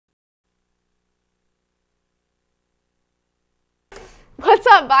What's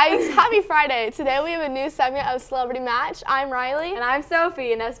up, Vikes? Happy Friday. Today we have a new segment of Celebrity Match. I'm Riley. And I'm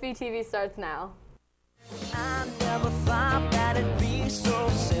Sophie, and SVTV starts now. I never thought that it'd be so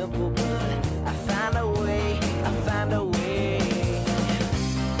simple, but I found a way, I found a way.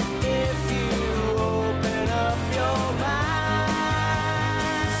 If you open up your mind,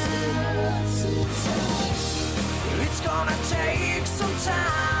 it's gonna take some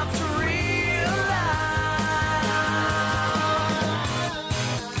time to realize.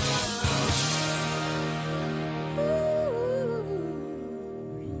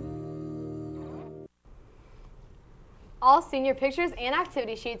 All senior pictures and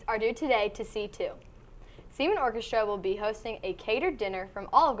activity sheets are due today to C2. Seaman Orchestra will be hosting a catered dinner from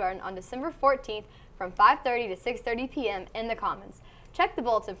Olive Garden on December 14th from 5:30 to 6:30 p.m. in the Commons. Check the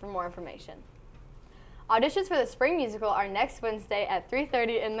bulletin for more information. Auditions for the spring musical are next Wednesday at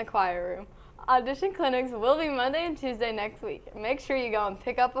 3:30 in the choir room. Audition clinics will be Monday and Tuesday next week. Make sure you go and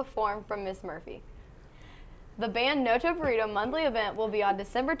pick up a form from Miss Murphy. The band Noto Burrito monthly event will be on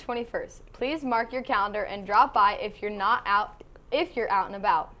December 21st. Please mark your calendar and drop by if you're out and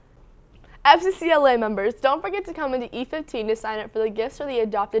about. FCCLA members, don't forget to come into E15 to sign up for the gifts for the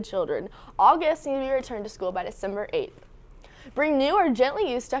adopted children. All gifts need to be returned to school by December 8th. Bring new or gently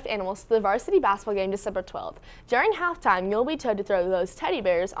used stuffed animals to the varsity basketball game December 12th. During halftime, you'll be told to throw those teddy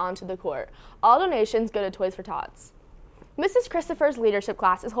bears onto the court. All donations go to Toys for Tots. Mrs. Christopher's leadership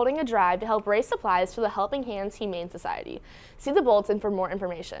class is holding a drive to help raise supplies for the Helping Hands Humane Society. See the bulletin for more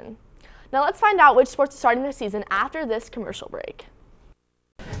information. Now let's find out which sports are starting their season after this commercial break.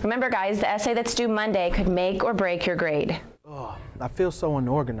 Remember, guys, the essay that's due Monday could make or break your grade. Oh, I feel so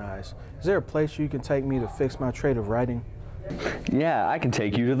unorganized. Is there a place you can take me to fix my trait of writing? Yeah, I can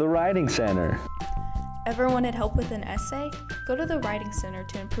take you to the Writing Center. Ever wanted help with an essay? Go to the Writing Center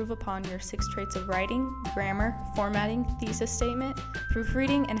to improve upon your 6 traits of writing, grammar, formatting, thesis statement,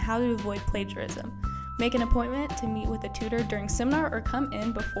 proofreading, and how to avoid plagiarism. Make an appointment to meet with a tutor during seminar or come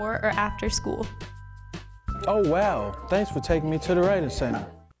in before or after school. Oh, wow. Thanks for taking me to the Writing Center.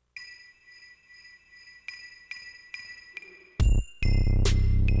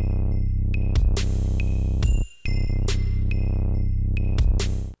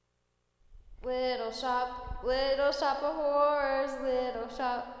 Little shop of horrors,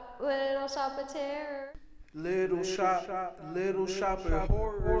 little shop of terror. Little shop of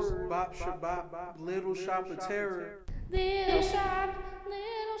horrors, bop shabop, little shop of terror. Little shop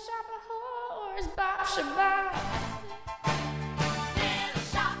of horrors, bop shabop.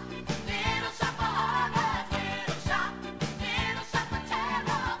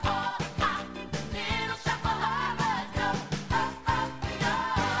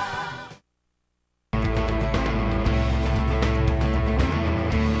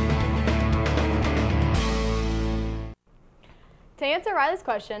 To answer Riley's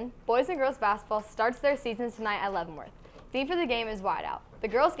question, boys and girls basketball starts their seasons tonight at Leavenworth. Theme for the game is Wide Out. The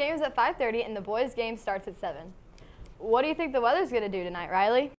girls' game is at 5:30 and the boys' game starts at 7. What do you think the weather's going to do tonight,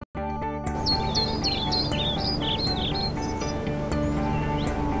 Riley?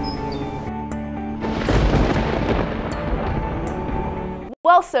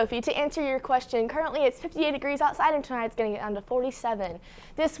 Well, Sophie, to answer your question, currently it's 58 degrees outside and tonight it's going to get down to 47.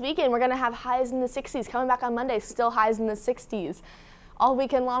 This weekend we're going to have highs in the 60s. Coming back on Monday, still highs in the 60s. All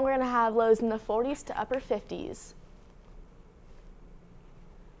weekend long we're going to have lows in the 40s to upper 50s.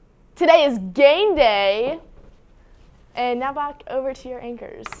 Today is game day. And now back over to your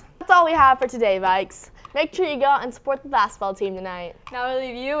anchors. That's all we have for today, Vikes. Make sure you go out and support the basketball team tonight. Now we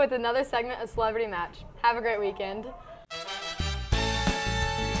leave you with another segment of Celebrity Match. Have a great weekend.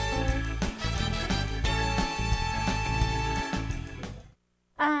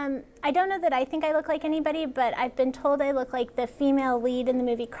 I don't know that I think I look like anybody, but I've been told I look like the female lead in the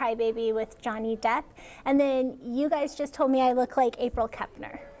movie Crybaby with Johnny Depp. And then you guys just told me I look like April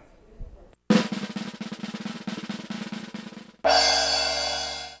Kepner.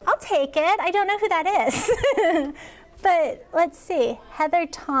 I'll take it. I don't know who that is. But let's see. Heather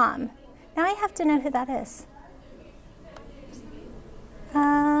Tom. Now I have to know who that is.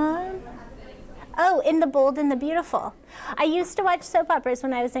 Oh, in The Bold and the Beautiful. I used to watch soap operas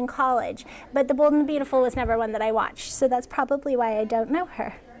when I was in college, but The Bold and the Beautiful was never one that I watched, so that's probably why I don't know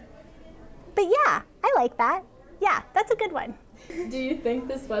her. But yeah, I like that. Yeah, that's a good one. Do you think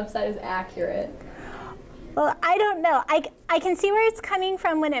this website is accurate? Well, I don't know. I can see where it's coming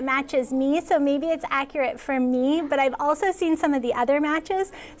from when it matches me, so maybe it's accurate for me, but I've also seen some of the other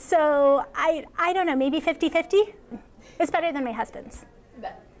matches, so I don't know, maybe 50-50? It's better than my husband's.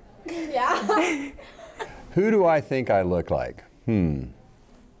 Yeah. Who do I think I look like? Well,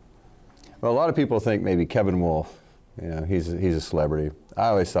 a lot of people think maybe Kevin will You know, he's a celebrity. I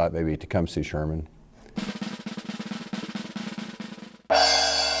always thought maybe to come see Sherman.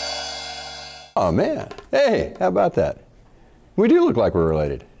 Oh man, hey, how about that? We do look like we're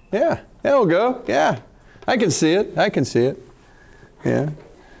related. Yeah, there we go, yeah. I can see it, I can see it. Yeah.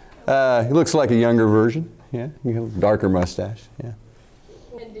 He looks like a younger version, yeah. Darker mustache, yeah.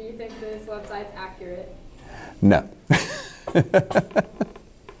 And do you think this website's accurate? No.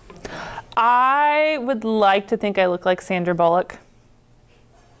 I would like to think I look like Sandra Bullock.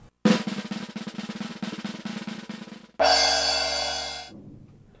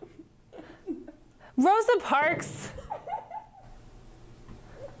 Rosa Parks.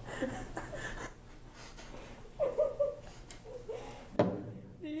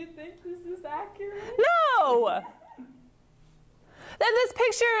 Do you think this is accurate? No! This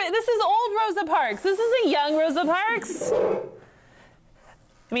picture, this is old Rosa Parks. This isn't young Rosa Parks.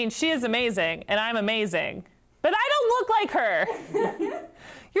 I mean, she is amazing, and I'm amazing. But I don't look like her.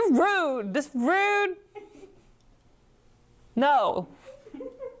 You're rude. This rude. No.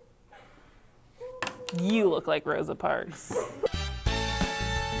 You look like Rosa Parks.